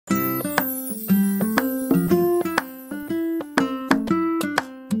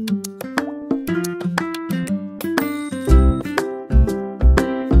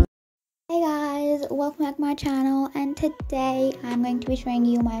channel, and today I'm going to be showing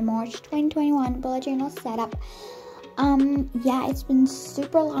you my March 2021 bullet journal setup. Yeah, it's been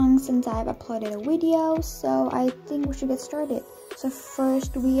super long since I've uploaded a video, so I think we should get started. So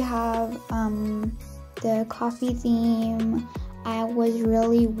first we have the coffee theme. I was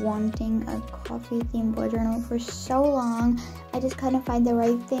really wanting a coffee theme bullet journal for so long. I just couldn't find the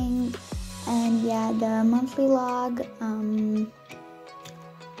right thing. And yeah, the monthly log.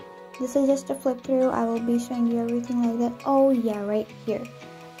 This is just a flip through. I will be showing you everything like that. Oh yeah, right here.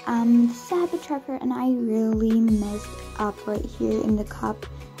 This is a habit tracker, and I really messed up right here in the cup.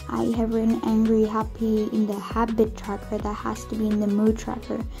 I have written angry, happy in the habit tracker. That has to be in the mood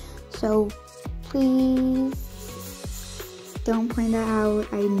tracker. So please don't point that out.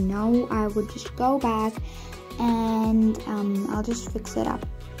 I know I would just go back and I'll just fix it up.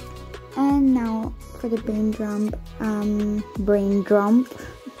 And now for the brain dump,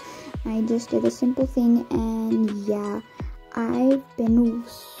 I just did a simple thing, and yeah, I've been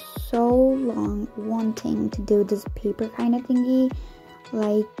so long wanting to do this paper kind of thingy.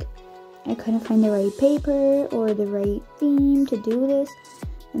 Like, I couldn't find the right paper or the right theme to do this,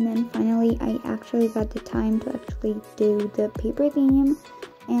 and then finally I actually got the time to actually do the paper theme.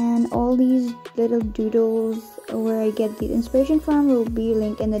 And all these little doodles where I get the inspiration from will be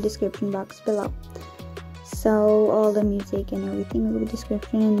linked in the description box below. So all the music and everything will be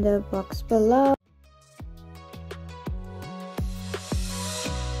description in the box below.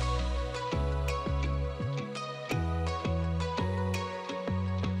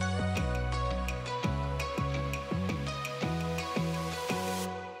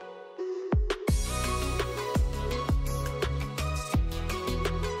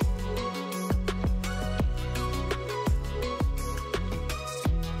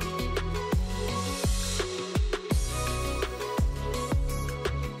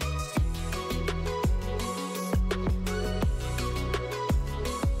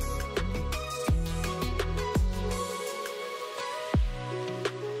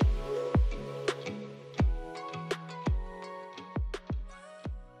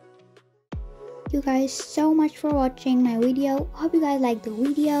 You guys so much for watching my video. Hope you guys liked the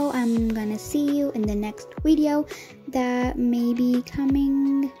video. I'm gonna see you in the next video that may be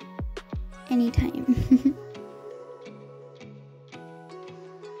coming anytime.